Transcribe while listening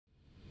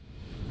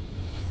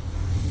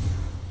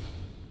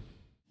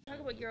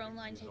about your own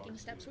line taking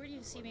steps. Where do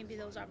you see maybe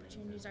those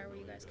opportunities are where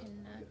you guys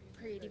can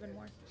create even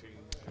more?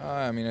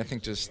 I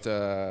think just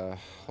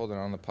holding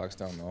on the pucks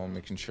down low,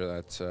 making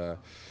sure that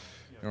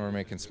we're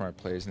making smart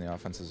plays in the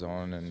offensive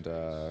zone and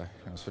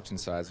switching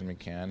sides when we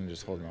can and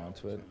just holding on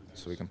to it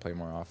so we can play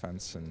more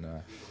offense and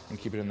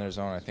keep it in their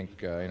zone. I think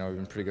we've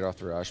been pretty good off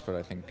the rush, but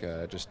I think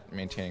just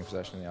maintaining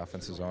possession in the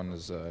offensive zone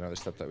is another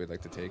step that we'd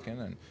like to take in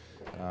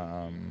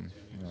and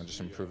just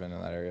improving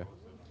in that area.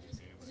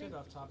 It's a bit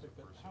off topic,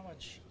 but how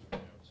much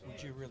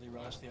would you really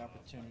relish the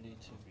opportunity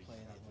to play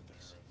in the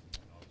Olympics?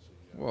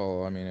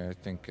 Well, I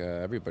think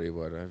everybody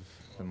would. I've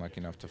been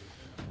lucky enough to,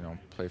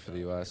 play for the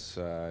U.S.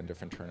 In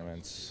different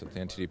tournaments at the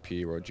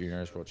NTDP, World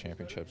Juniors, World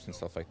Championships, and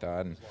stuff like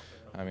that. And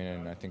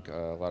I think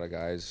a lot of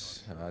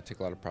guys take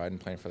a lot of pride in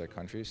playing for their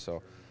country.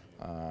 So,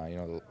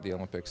 the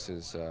Olympics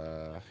is,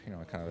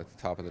 kind of at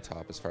the top of the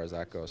top as far as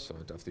that goes. So,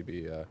 it'd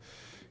definitely be,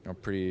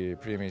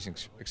 pretty amazing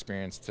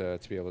experience to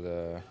be able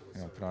to,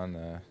 put on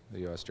the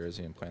U.S.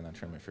 jersey and play in that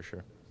tournament for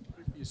sure.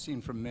 You've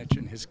seen from Mitch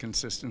and his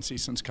consistency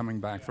since coming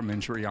back from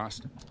injury,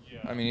 Auston?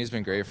 He's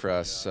been great for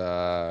us.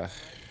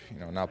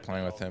 Not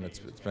playing with him, it's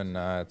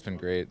been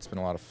great. It's been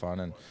a lot of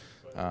fun,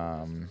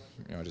 and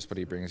just what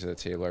he brings to the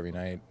table every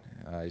night.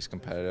 He's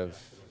competitive,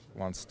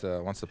 wants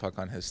the puck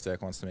on his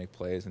stick, wants to make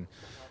plays, and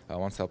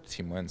wants to help the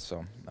team win.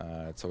 So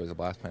it's always a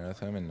blast playing with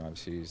him, and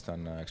obviously he's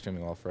done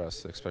extremely well for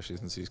us, especially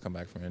since he's come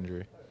back from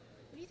injury.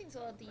 What do you think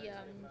about the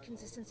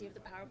consistency of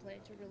the power play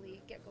to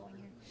really get going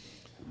here?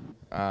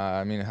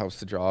 It helps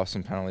to draw off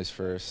some penalties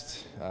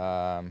first.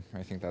 I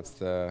think that's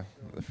the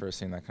first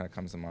thing that kind of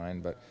comes to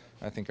mind. But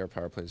I think our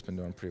power play has been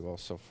doing pretty well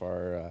so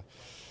far.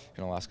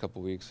 In the last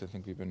couple of weeks, I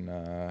think we've been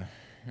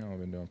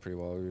doing pretty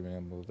well. We've been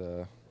able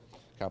to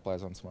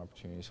capitalize on some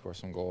opportunities, score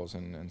some goals,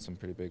 and some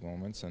pretty big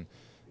moments. And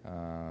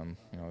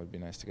it'd be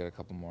nice to get a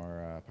couple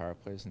more power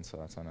plays, and so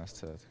that's on us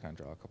to kind of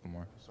draw a couple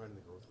more. Sign of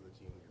the growth of the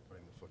team when you're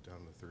putting the foot down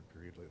in the third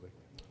period lately.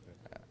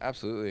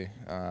 Absolutely.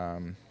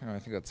 I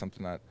think that's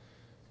something that,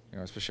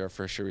 especially our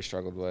first year we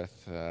struggled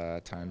with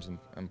times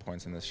and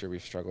points in this year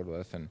we've struggled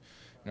with, and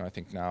I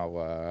think now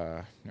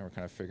we're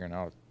kind of figuring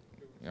out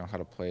how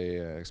to play,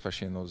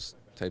 especially in those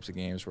types of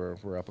games where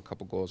we're up a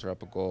couple goals or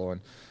up a goal,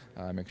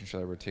 and making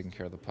sure that we're taking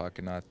care of the puck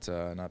and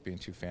not being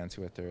too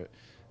fancy with it,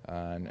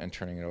 and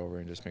turning it over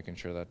and just making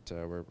sure that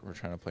we're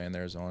trying to play in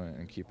their zone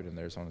and keep it in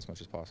their zone as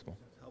much as possible.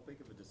 How big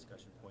of a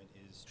discussion point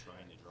is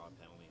trying to draw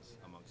penalties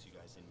amongst you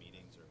guys in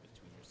meetings or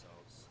between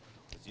yourselves?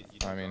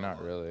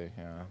 Not really.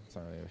 Yeah, it's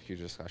not really a huge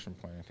discussion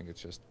point. I think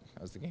it's just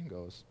as the game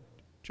goes.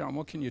 John,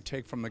 what can you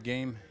take from the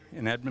game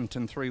in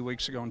Edmonton 3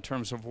 weeks ago in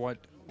terms of what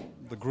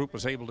the group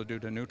was able to do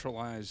to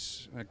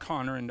neutralize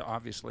Connor and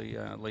obviously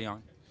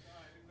Leon?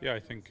 Yeah, I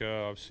think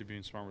obviously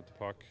being smart with the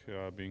puck,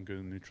 being good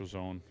in the neutral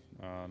zone,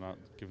 not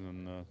giving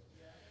them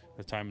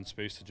the time and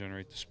space to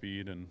generate the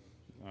speed and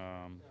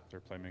their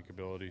playmaking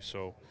ability.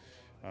 So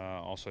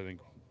also I think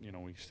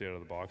we stay out of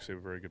the box. They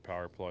have a very good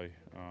power play.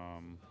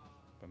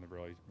 And they're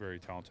really very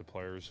talented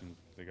players, and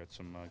they got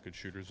some good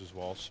shooters as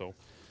well. So,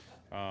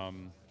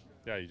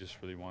 you just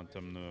really want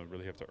them to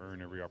really have to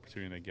earn every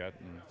opportunity they get,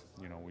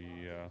 and we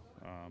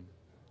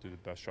do the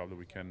best job that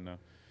we can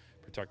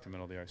protect the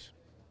middle of the ice.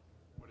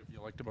 What have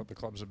you liked about the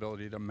club's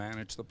ability to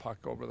manage the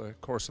puck over the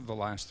course of the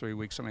last 3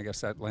 weeks, and I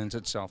guess that lends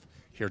itself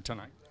here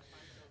tonight?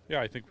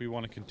 Yeah, I think we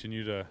want to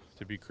continue to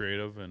be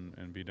creative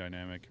and be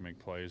dynamic and make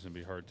plays and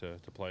be hard to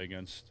play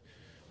against.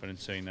 But in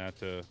saying that,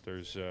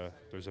 there's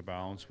a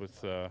balance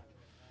with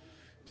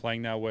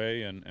playing that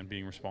way and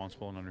being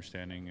responsible and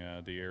understanding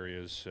the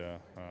areas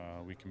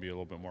we can be a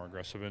little bit more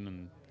aggressive in,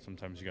 and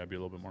sometimes you got to be a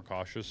little bit more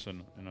cautious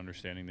and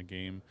understanding the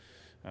game,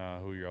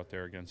 who you're out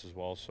there against as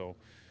well. So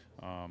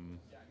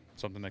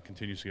something that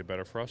continues to get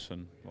better for us,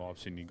 and we'll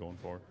obviously need going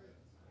forward.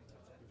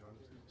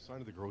 Sign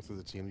of the growth of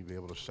the team, you've been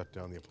able to shut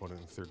down the opponent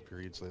in third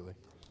periods lately.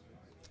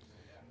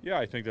 Yeah,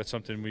 I think that's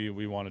something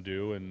we want to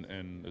do,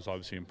 and it's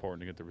obviously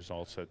important to get the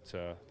results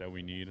that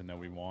we need and that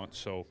we want.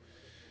 So.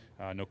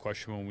 No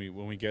question,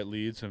 when we get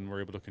leads and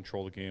we're able to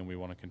control the game, we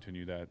want to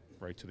continue that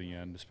right to the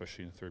end,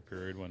 especially in the third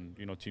period when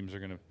teams are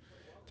going to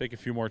take a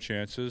few more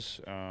chances,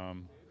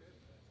 going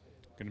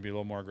to be a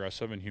little more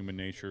aggressive, and human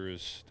nature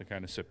is to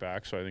kind of sit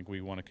back. So I think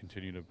we want to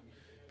continue to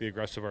be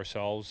aggressive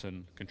ourselves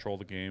and control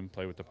the game,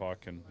 play with the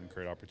puck, and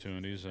create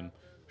opportunities and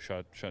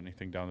shut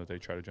anything down that they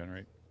try to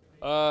generate.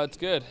 It's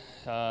good.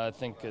 I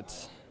think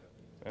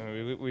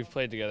we've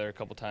played together a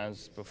couple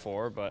times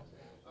before, but.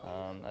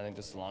 I think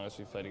this is the longest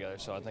we've played together,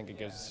 so I think it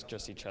gives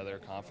just each other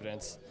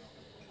confidence,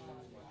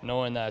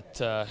 knowing that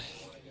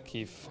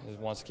Keefe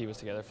wants to keep us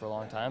together for a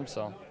long time,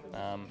 so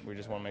we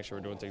just want to make sure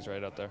we're doing things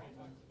right out there.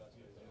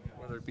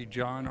 Whether it be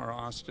John or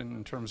Auston,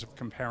 in terms of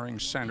comparing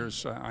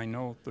centers, I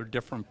know they're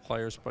different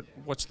players, but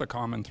what's the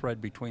common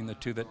thread between the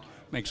two that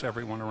makes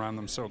everyone around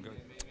them so good?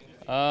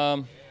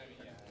 I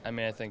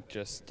think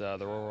just their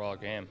overall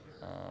game.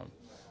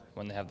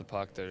 When they have the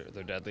puck, they're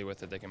deadly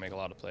with it. They can make a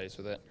lot of plays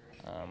with it.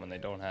 When they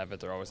don't have it,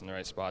 they're always in the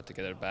right spot to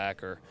get it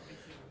back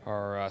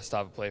or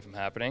stop a play from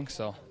happening.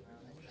 So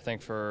I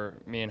think for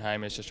me and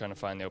Jaime, it's just trying to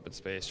find the open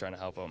space, trying to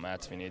help out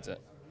Mats if he needs it.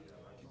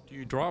 Do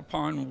you draw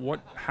upon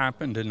what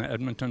happened in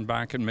Edmonton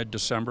back in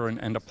mid-December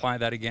and apply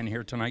that again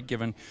here tonight,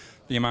 given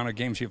the amount of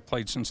games you've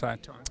played since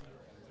that time?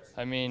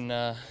 I mean,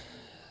 I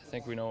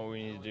think we know what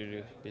we need to do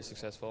to be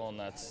successful, and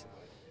that's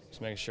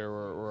just making sure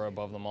we're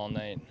above them all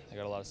night. They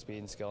got a lot of speed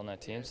and skill in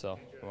that team, so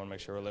we want to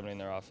make sure we're limiting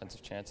their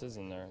offensive chances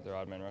and their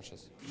odd man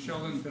rushes.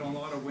 Sheldon, been a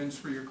lot of wins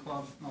for your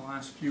club in the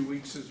last few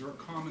weeks. Is there a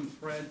common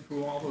thread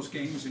through all those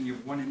games, and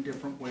you've won in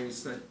different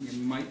ways, that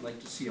you might like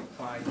to see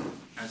applied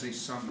as a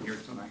sum here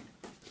tonight?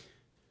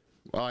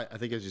 Well, I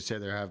think, as you say,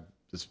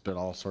 there's been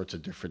all sorts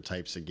of different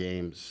types of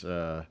games.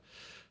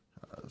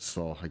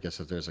 So I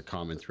guess if there's a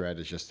common thread,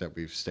 it's just that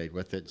we've stayed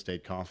with it,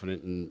 stayed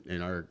confident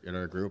in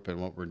our group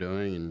and what we're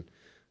doing,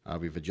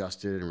 and we've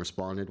adjusted and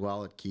responded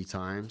well at key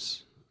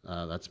times.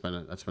 That's been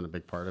a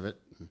big part of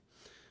it.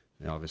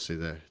 And obviously,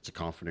 it's a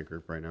confident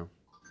group right now.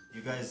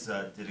 You guys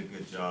did a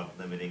good job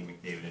limiting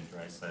McDavid and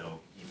Draisaitl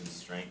even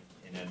strength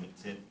in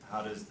Edmonton.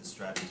 How does the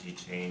strategy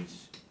change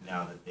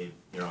now that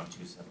they're on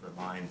two separate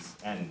lines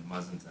and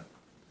Muzzin's up?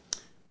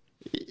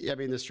 I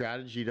mean, the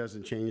strategy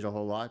doesn't change a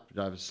whole lot,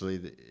 but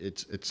obviously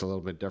it's a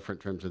little bit different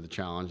in terms of the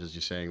challenge, as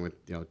you're saying, with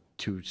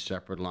two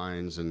separate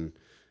lines and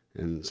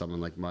someone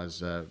like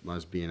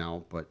Muzz being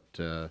out. But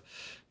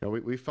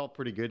we felt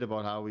pretty good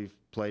about how we've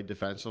played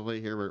defensively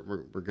here.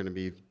 We're going to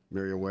be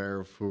very aware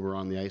of who we're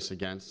on the ice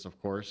against,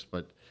 of course,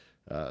 but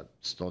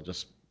still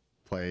just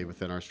play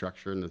within our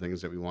structure and the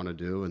things that we want to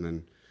do, and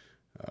then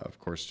of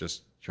course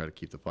just try to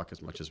keep the puck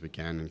as much as we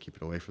can and keep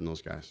it away from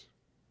those guys.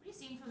 What are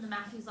you seeing from the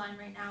Matthews line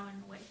right now,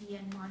 and what he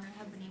and Marner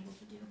have been able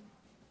to do?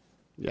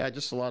 Yeah,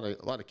 just a lot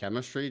of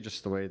chemistry,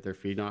 just the way they're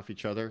feeding off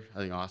each other. I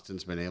think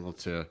Austin's been able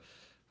to,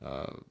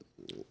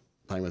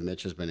 playing with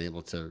Mitch, has been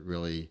able to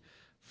really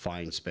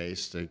find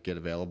space to get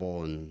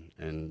available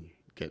and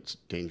get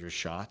dangerous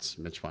shots.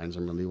 Mitch finds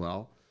them really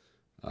well.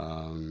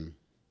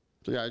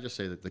 So yeah, I just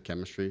say that the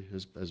chemistry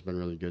has been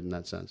really good in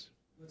that sense.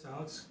 What's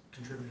Alex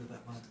contributed to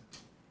that line?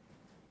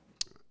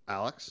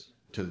 Alex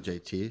to the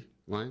JT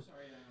line.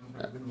 Sorry,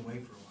 I've been away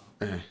for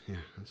a while. Yeah,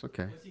 that's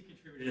okay. What's he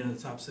contributed in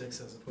the top six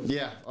as opposed?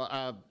 Yeah,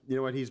 you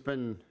know what, he's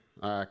been.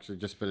 I actually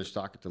just finished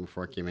talking to him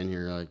before I came in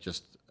here. I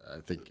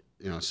think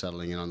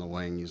settling in on the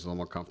wing, he's a little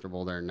more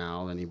comfortable there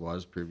now than he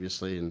was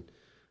previously, and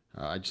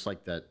I just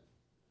like that.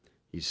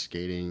 He's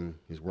skating,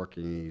 he's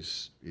working,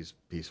 he's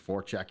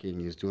forechecking,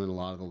 he's doing a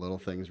lot of the little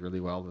things really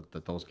well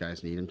that those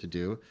guys need him to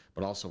do.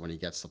 But also when he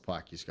gets the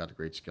puck, he's got a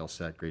great skill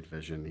set, great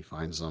vision. He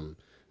finds them.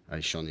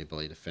 He's shown the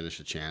ability to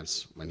finish a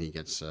chance when he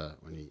gets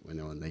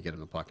when they get him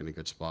the puck in a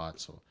good spot.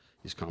 So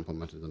he's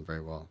complimented them very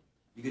well.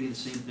 You getting the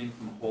same thing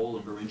from Hole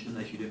and Berminchin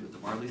that you did with the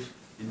Marlies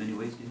in many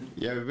ways, do you think?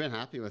 Yeah, we've been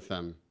happy with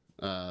them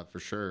for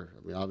sure.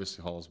 I mean,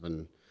 obviously Hole's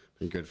been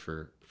good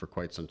for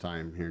quite some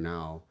time here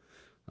now.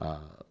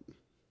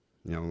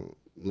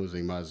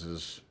 Losing Muzz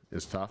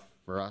is tough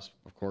for us,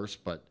 of course,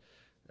 but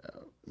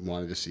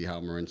wanted to see how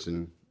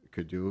Marincin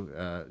could do,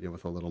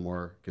 with a little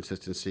more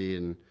consistency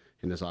in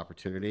this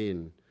opportunity.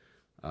 And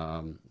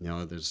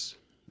there's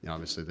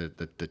obviously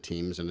the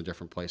team's in a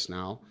different place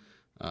now,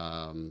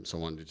 so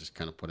wanted to just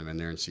kind of put him in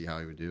there and see how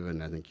he would do.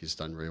 And I think he's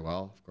done very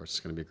well. Of course, it's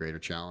going to be a greater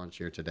challenge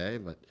here today,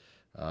 but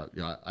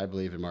I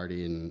believe in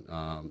Marty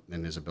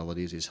and his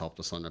abilities. He's helped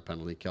us on the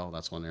penalty kill.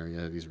 That's one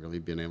area that he's really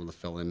been able to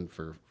fill in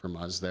for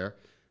Muzz there.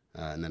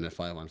 And then at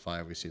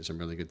 5-on-5, we've seen some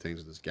really good things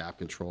with his gap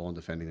control and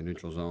defending the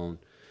neutral zone.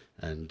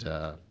 And,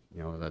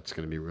 that's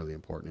going to be really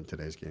important in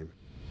today's game.